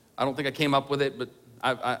I don't think I came up with it, but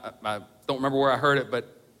I don't remember where I heard it,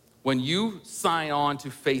 but when you sign on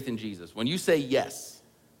to faith in Jesus, when you say yes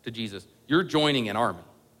to Jesus, you're joining an army.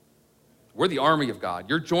 We're the army of God.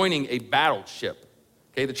 You're joining a battleship.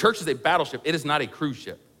 Okay, the church is a battleship. It is not a cruise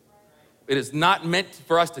ship. It is not meant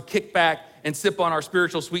for us to kick back and sip on our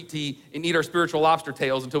spiritual sweet tea and eat our spiritual lobster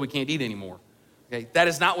tails until we can't eat anymore. Okay, that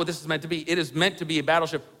is not what this is meant to be. It is meant to be a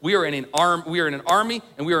battleship. We are in an army,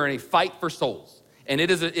 and we are in a fight for souls. And it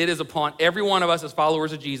is upon every one of us as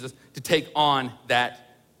followers of Jesus to take on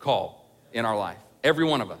that call in our life. Every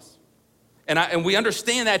one of us. And we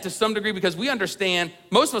understand that to some degree because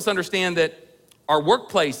most of us understand that our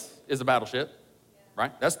workplace is a battleship,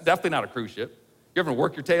 right? That's definitely not a cruise ship. You're having to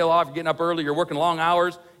work your tail off, you're getting up early, you're working long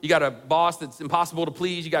hours, you got a boss that's impossible to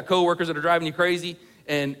please, you got coworkers that are driving you crazy,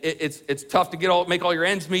 and it's tough to make all your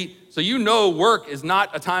ends meet. So you know work is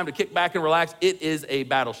not a time to kick back and relax. It is a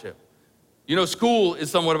battleship. You know school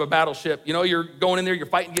is somewhat of a battleship. You know you're going in there, you're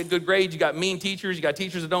fighting to get good grades, you got mean teachers, you got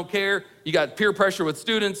teachers that don't care, you got peer pressure with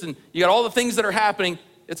students, and you got all the things that are happening.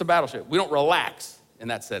 It's a battleship. We don't relax in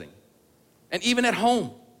that setting. And even at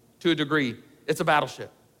home, to a degree, it's a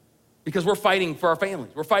battleship. Because we're fighting for our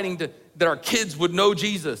families. We're fighting that our kids would know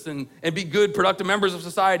Jesus and be good, productive members of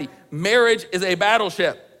society. Marriage is a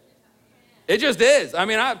battleship. It just is. I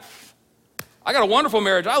mean, I got a wonderful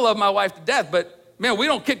marriage. I love my wife to death, but man, we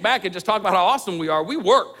don't kick back and just talk about how awesome we are. We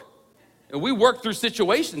work. And we work through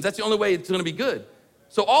situations. That's the only way it's gonna be good.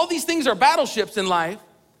 So all these things are battleships in life,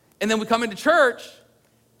 and then we come into church,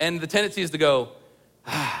 and the tendency is to go,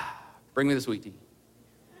 bring me the sweet tea.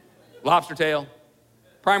 Lobster tail,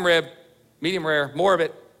 prime rib, medium rare, more of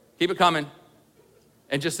it, keep it coming,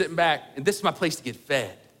 and just sitting back. And this is my place to get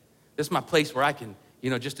fed. This is my place where I can,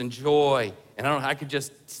 just enjoy, and I could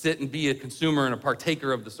just sit and be a consumer and a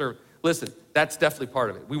partaker of the service. Listen, that's definitely part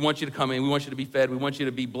of it. We want you to come in, we want you to be fed, we want you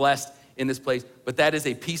to be blessed in this place, but that is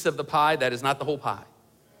a piece of the pie, that is not the whole pie.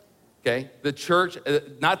 Okay? The church,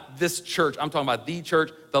 not this church, I'm talking about the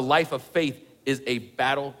church, the life of faith is a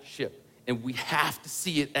battleship, and we have to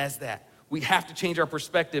see it as that. We have to change our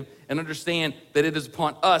perspective and understand that it is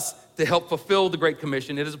upon us to help fulfill the Great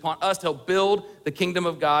Commission. It is upon us to help build the kingdom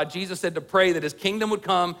of God. Jesus said to pray that his kingdom would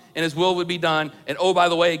come and his will would be done. And oh, by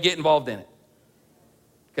the way, get involved in it.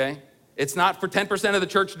 Okay? It's not for 10% of the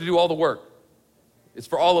church to do all the work. It's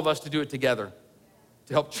for all of us to do it together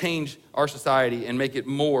to help change our society and make it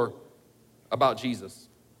more about Jesus.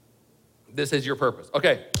 This is your purpose.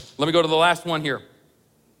 Okay, let me go to the last one here.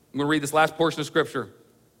 I'm going to read this last portion of scripture.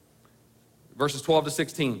 Verses 12 to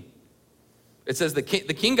 16. It says, the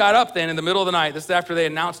king got up then in the middle of the night. This is after they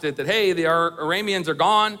announced it, that, hey, the Arameans are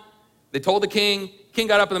gone. They told the king. King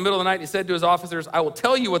got up in the middle of the night. And he said to his officers, I will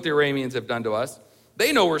tell you what the Arameans have done to us.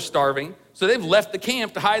 They know we're starving, so they've left the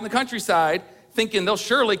camp to hide in the countryside, thinking they'll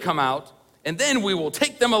surely come out, and then we will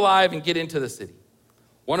take them alive and get into the city.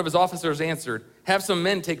 One of his officers answered, have some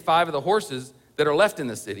men take 5 of the horses that are left in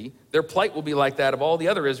the city. Their plight will be like that of all the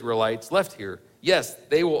other Israelites left here. Yes,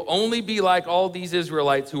 they will only be like all these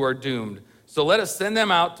Israelites who are doomed. So let us send them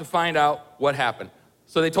out to find out what happened.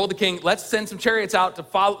 So they told the king, let's send some chariots out to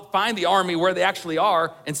find the army where they actually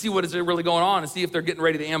are and see what is really going on and see if they're getting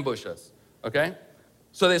ready to ambush us, okay?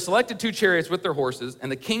 So they selected 2 chariots with their horses,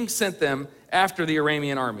 and the king sent them after the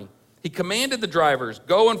Aramean army. He commanded the drivers,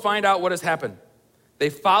 go and find out what has happened. They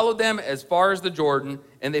followed them as far as the Jordan,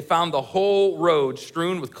 and they found the whole road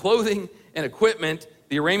strewn with clothing and equipment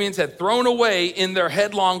the Arameans had thrown away in their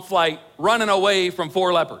headlong flight, running away from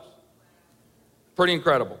 4 lepers. Pretty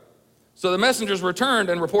incredible. So the messengers returned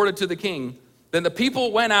and reported to the king. Then the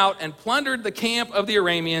people went out and plundered the camp of the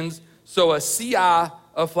Arameans. So a seah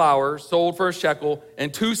of flour sold for a shekel,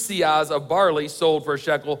 and 2 seahs of barley sold for a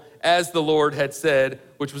shekel, as the Lord had said,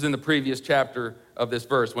 which was in the previous chapter of this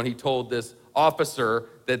verse, when he told this officer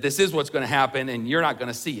that this is what's going to happen and you're not going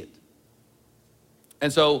to see it.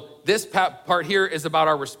 And so this part here is about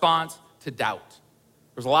our response to doubt.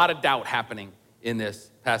 There's a lot of doubt happening in this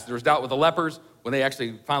passage. There was doubt with the lepers when they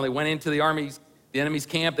actually finally went into the enemy's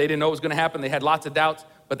camp. They didn't know what was going to happen. They had lots of doubts,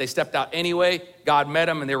 but they stepped out anyway. God met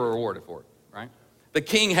them, and they were rewarded for it, right? The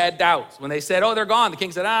king had doubts. When they said, oh, they're gone, the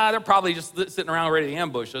king said, they're probably just sitting around ready to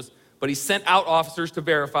ambush us. But he sent out officers to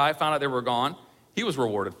verify, found out they were gone. He was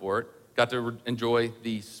rewarded for it. Got to enjoy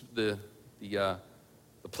the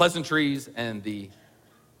pleasantries and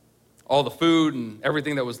all the food and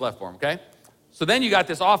everything that was left for him, okay? So then you got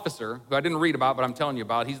this officer, who I didn't read about, but I'm telling you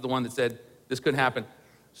about. He's the one that said this couldn't happen.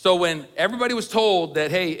 So when everybody was told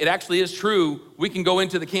that, hey, it actually is true, we can go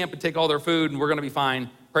into the camp and take all their food and we're gonna be fine,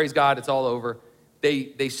 praise God, it's all over.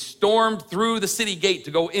 They stormed through the city gate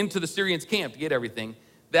to go into the Syrians' camp to get everything.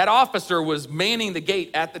 that officer was manning the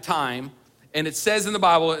gate at the time, and it says in the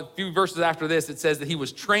Bible, a few verses after this, it says that he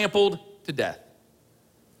was trampled to death.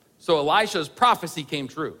 So Elisha's prophecy came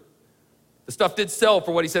true. The stuff did sell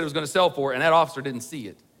for what he said it was going to sell for, and that officer didn't see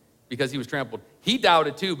it because he was trampled. He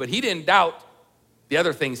doubted too, but he didn't doubt the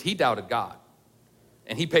other things. He doubted God,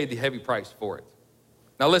 and he paid the heavy price for it.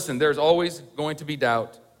 Now listen, there's always going to be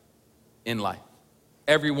doubt in life.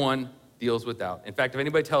 Everyone deals with doubt. In fact, if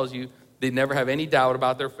anybody tells you they never have any doubt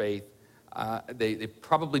about their faith, they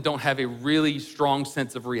probably don't have a really strong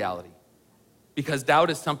sense of reality, because doubt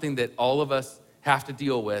is something that all of us have to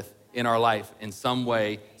deal with in our life in some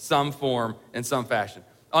way, some form, in some fashion.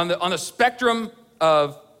 On the spectrum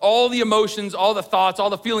of all the emotions, all the thoughts, all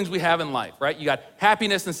the feelings we have in life, right? You got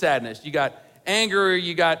happiness and sadness. You got anger,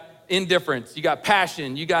 you got indifference, you got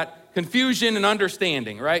passion, you got confusion and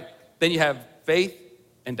understanding, right? Then you have faith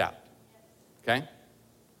and doubt, okay?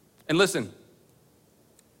 And listen,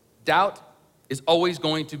 doubt is always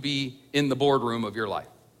going to be in the boardroom of your life.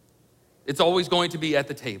 It's always going to be at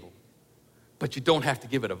the table, but you don't have to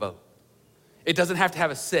give it a vote. It doesn't have to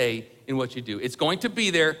have a say in what you do. It's going to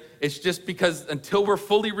be there. It's just because until we're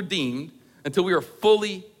fully redeemed, until we are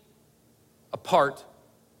fully a part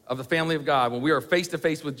of the family of God, when we are face to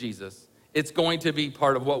face with Jesus, it's going to be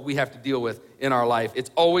part of what we have to deal with in our life.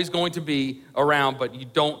 It's always going to be around, but you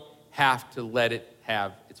don't have to let it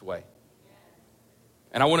have its way.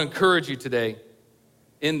 And I want to encourage you today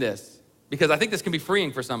in this, because I think this can be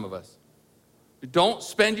freeing for some of us. Don't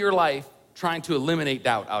spend your life trying to eliminate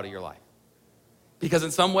doubt out of your life. Because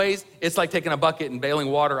in some ways, it's like taking a bucket and bailing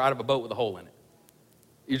water out of a boat with a hole in it.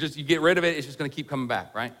 You get rid of it, it's just gonna keep coming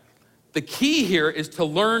back, right? The key here is to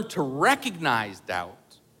learn to recognize doubt,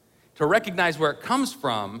 to recognize where it comes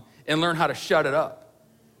from, and learn how to shut it up,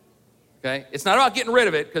 okay? It's not about getting rid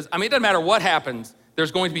of it, because, it doesn't matter what happens,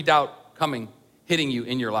 there's going to be doubt coming, hitting you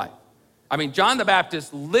in your life. John the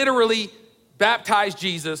Baptist literally baptized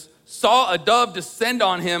Jesus, saw a dove descend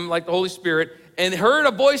on him like the Holy Spirit, and heard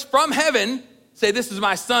a voice from heaven say, "This is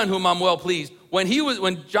my son whom I'm well pleased." When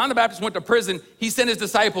John the Baptist went to prison, he sent his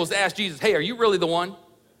disciples to ask Jesus, "Hey, are you really the one?"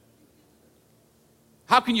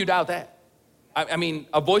 How can you doubt that?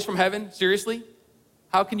 A voice from heaven, seriously?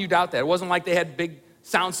 How can you doubt that? It wasn't like they had big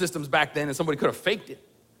sound systems back then and somebody could have faked it.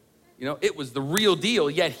 It was the real deal,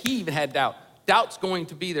 yet he even had doubt. Doubt's going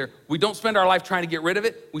to be there. We don't spend our life trying to get rid of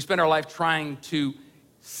it. We spend our life trying to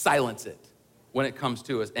silence it when it comes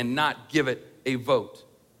to us and not give it a vote.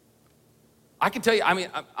 I can tell you,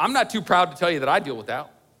 I'm not too proud to tell you that I deal with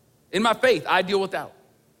doubt. In my faith, I deal with doubt.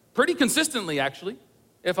 Pretty consistently, actually,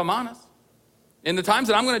 if I'm honest. And the times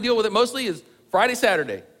that I'm gonna deal with it mostly is Friday,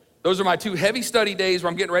 Saturday. Those are my two heavy study days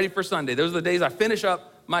where I'm getting ready for Sunday. Those are the days I finish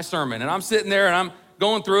up my sermon. And I'm sitting there and I'm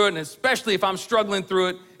going through it, and especially if I'm struggling through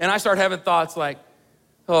it, and I start having thoughts like,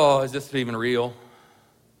 oh, is this even real?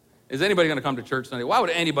 Is anybody gonna come to church Sunday? Why would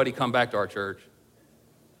anybody come back to our church?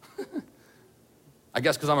 I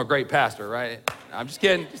guess because I'm a great pastor, right? I'm just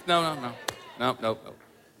kidding. No.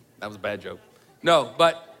 That was a bad joke. No,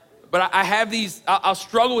 but I have these, I'll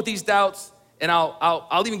struggle with these doubts, and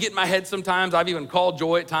I'll even get in my head sometimes. I've even called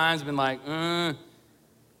Joy at times and been like,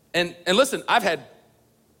 And listen, I've had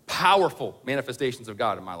powerful manifestations of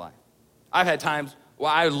God in my life. I've had times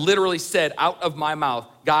where I literally said out of my mouth,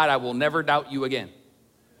 "God, I will never doubt you again."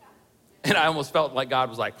 And I almost felt like God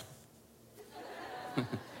was like,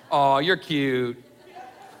 "Oh, you're cute."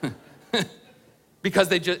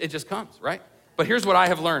 Because it just comes, right? But here's what I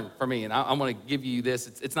have learned for me, and I want to give you this.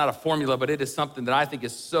 It's not a formula, but it is something that I think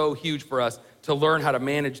is so huge for us to learn how to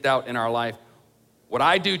manage doubt in our life. What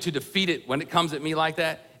I do to defeat it when it comes at me like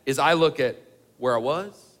that is I look at where I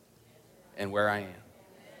was and where I am.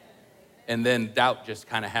 And then doubt just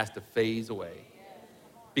kind of has to phase away.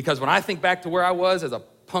 Because when I think back to where I was as a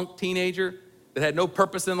punk teenager that had no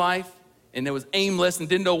purpose in life and it was aimless and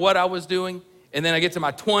didn't know what I was doing, and then I get to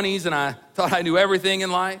my 20s and I thought I knew everything in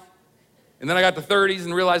life. And then I got to 30s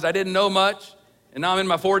and realized I didn't know much. And now I'm in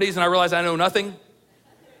my 40s and I realize I know nothing.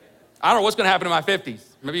 I don't know what's gonna happen in my 50s.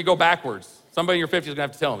 Maybe you go backwards. Somebody in your 50s is gonna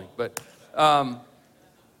have to tell me.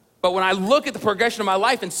 But when I look at the progression of my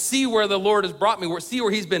life and see where the Lord has brought me, see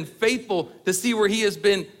where he's been faithful, to see where he has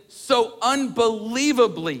been so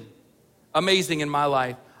unbelievably amazing in my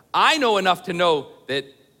life, I know enough to know that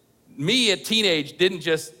me at teenage didn't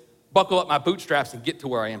just buckle up my bootstraps and get to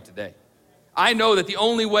where I am today. I know that the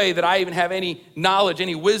only way that I even have any knowledge,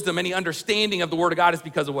 any wisdom, any understanding of the Word of God is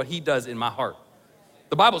because of what he does in my heart.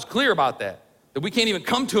 The Bible's clear about that we can't even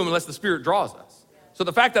come to him unless the Spirit draws us. So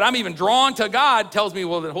the fact that I'm even drawn to God tells me,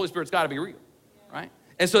 well, the Holy Spirit's gotta be real, right?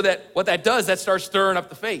 And so that what that does, that starts stirring up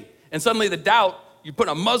the faith. And suddenly the doubt you're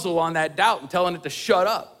putting a muzzle on that doubt and telling it to shut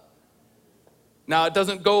up. Now, it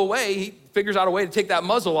doesn't go away. He figures out a way to take that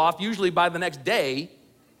muzzle off, usually by the next day,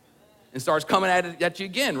 and starts coming at you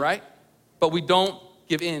again, right? But we don't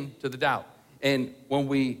give in to the doubt. And when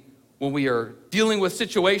we are dealing with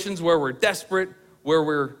situations where we're desperate, where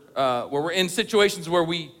we're in situations where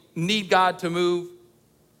we need God to move,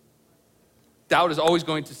 doubt is always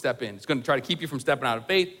going to step in. It's going to try to keep you from stepping out of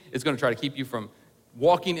faith. It's going to try to keep you from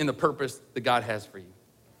walking in the purpose that God has for you.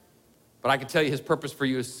 But I can tell you his purpose for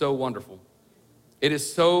you is so wonderful. It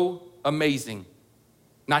is so amazing,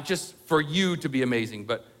 not just for you to be amazing,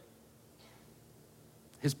 but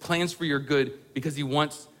his plans for your good, because he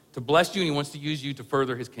wants to bless you and he wants to use you to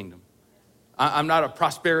further his kingdom. I'm not a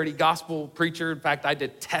prosperity gospel preacher. In fact, I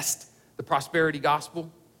detest the prosperity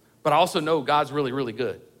gospel, but I also know God's really, really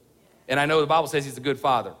good. And I know the Bible says he's a good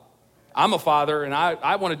father. I'm a father and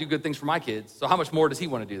I want to do good things for my kids. So how much more does he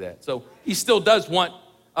want to do that? So he still does want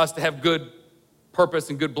us to have good purpose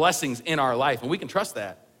and good blessings in our life. And we can trust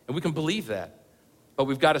that and we can believe that. But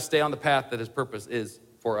we've got to stay on the path that his purpose is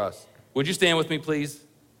for us. Would you stand with me, please?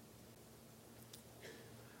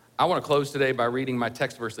 I want to close today by reading my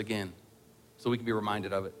text verse again so we can be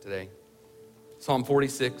reminded of it today.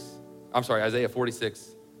 Isaiah 46,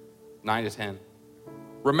 9-10.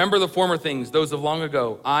 Remember the former things, those of long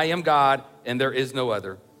ago. I am God and there is no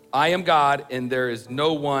other. I am God and there is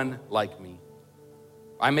no one like me.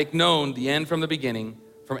 I make known the end from the beginning,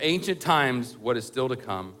 from ancient times what is still to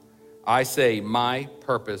come. I say my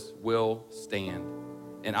purpose will stand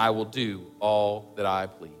and I will do all that I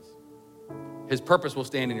please. His purpose will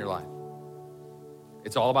stand in your life.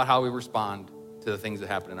 It's all about how we respond to the things that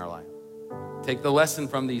happen in our life. Take the lesson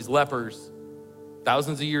from these lepers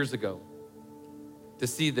thousands of years ago to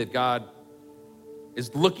see that God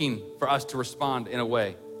is looking for us to respond in a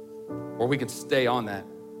way where we can stay on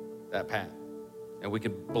that path. And we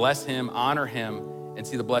can bless him, honor him, and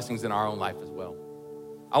see the blessings in our own life as well.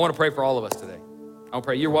 I want to pray for all of us today. I want to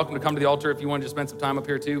pray. You're welcome to come to the altar if you want to just spend some time up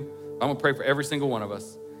here too. I'm going to pray for every single one of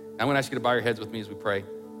us. I'm going to ask you to bow your heads with me as we pray.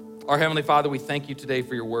 Our Heavenly Father, we thank you today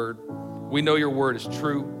for your word. We know your word is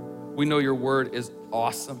true. We know your word is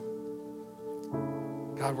awesome.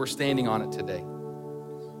 God, we're standing on it today.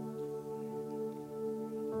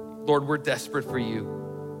 Lord, we're desperate for you.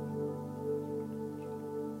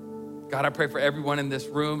 God, I pray for everyone in this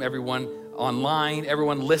room, everyone online,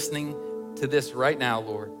 everyone listening to this right now,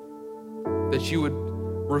 Lord, that you would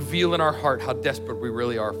reveal in our heart how desperate we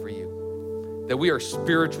really are for you. That we are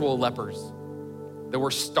spiritual lepers, that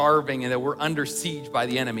we're starving and that we're under siege by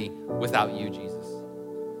the enemy without you, Jesus.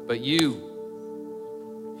 But you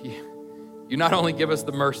not only give us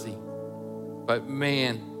the mercy, but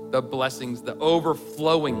man, the blessings, the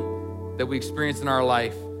overflowing that we experience in our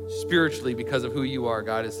life spiritually because of who you are,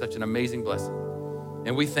 God, is such an amazing blessing.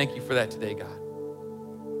 And we thank you for that today, God.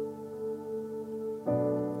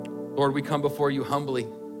 Lord, we come before you humbly,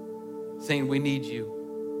 saying we need you.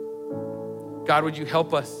 God, would you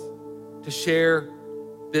help us to share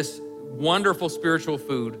this wonderful spiritual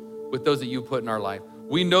food with those that you put in our life?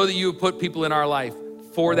 We know that you have put people in our life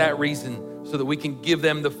for that reason, so that we can give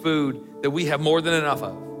them the food that we have more than enough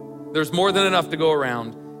of. There's more than enough to go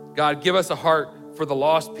around. God, give us a heart for the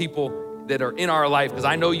lost people that are in our life, because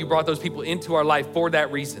I know you brought those people into our life for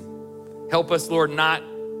that reason. Help us, Lord, not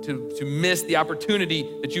to miss the opportunity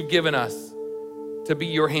that you've given us to be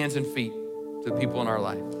your hands and feet to the people in our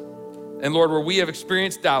life. And Lord, where we have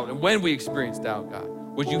experienced doubt, and when we experience doubt, God,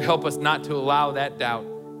 would you help us not to allow that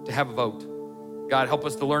doubt to have a vote? God, help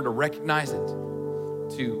us to learn to recognize it,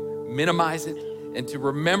 to minimize it, and to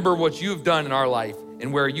remember what you've done in our life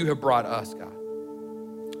and where you have brought us, God.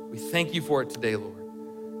 We thank you for it today, Lord.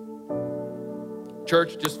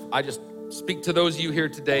 Church, I just speak to those of you here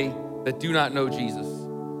today that do not know Jesus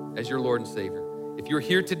as your Lord and Savior. If you're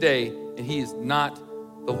here today and he is not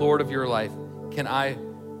the Lord of your life, can I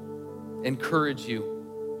encourage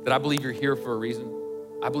you that I believe you're here for a reason.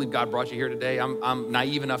 I believe God brought you here today. I'm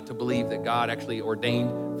naive enough to believe that God actually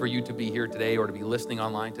ordained for you to be here today or to be listening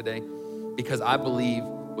online today, because I believe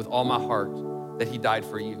with all my heart that he died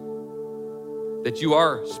for you, that you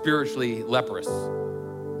are spiritually leprous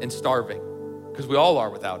and starving, because we all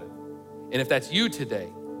are without it. And if that's you today,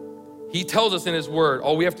 he tells us in his word,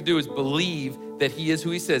 all we have to do is believe that he is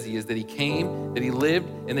who he says he is, that he came, that he lived,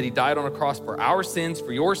 and that he died on a cross for our sins,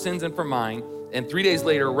 for your sins and for mine, and 3 days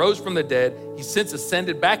later rose from the dead. He's since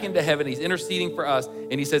ascended back into heaven. He's interceding for us.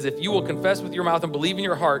 And he says, if you will confess with your mouth and believe in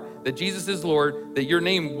your heart that Jesus is Lord, that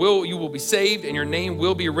you will be saved and your name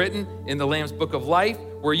will be written in the Lamb's book of life,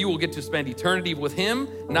 where you will get to spend eternity with him,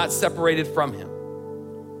 not separated from him.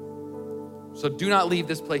 So do not leave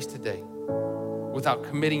this place today without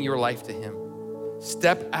committing your life to him.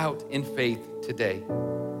 Step out in faith today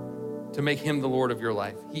to make him the Lord of your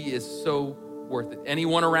life. He is so worth it.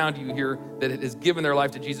 Anyone around you here that has given their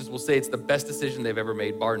life to Jesus will say it's the best decision they've ever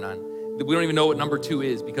made, bar none. We don't even know what number 2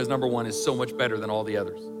 is because number 1 is so much better than all the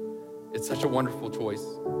others. It's such a wonderful choice.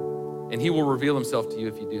 And he will reveal himself to you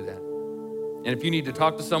if you do that. And if you need to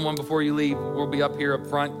talk to someone before you leave, we'll be up here up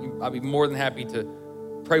front. I'll be more than happy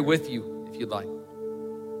to pray with you if you'd like.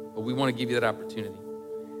 But we want to give you that opportunity.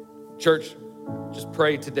 Church, just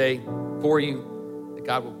pray today for you that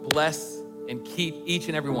God will bless and keep each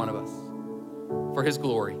and every one of us for his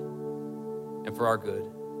glory and for our good.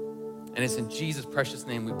 And it's in Jesus' precious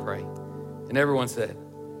name we pray. And everyone said,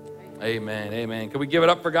 amen, amen. Can we give it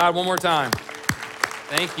up for God one more time?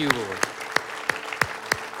 Thank you, Lord.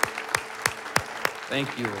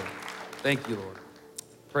 Thank you, Lord. Thank you, Lord.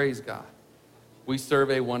 Praise God. We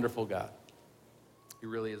serve a wonderful God. He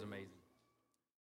really is amazing.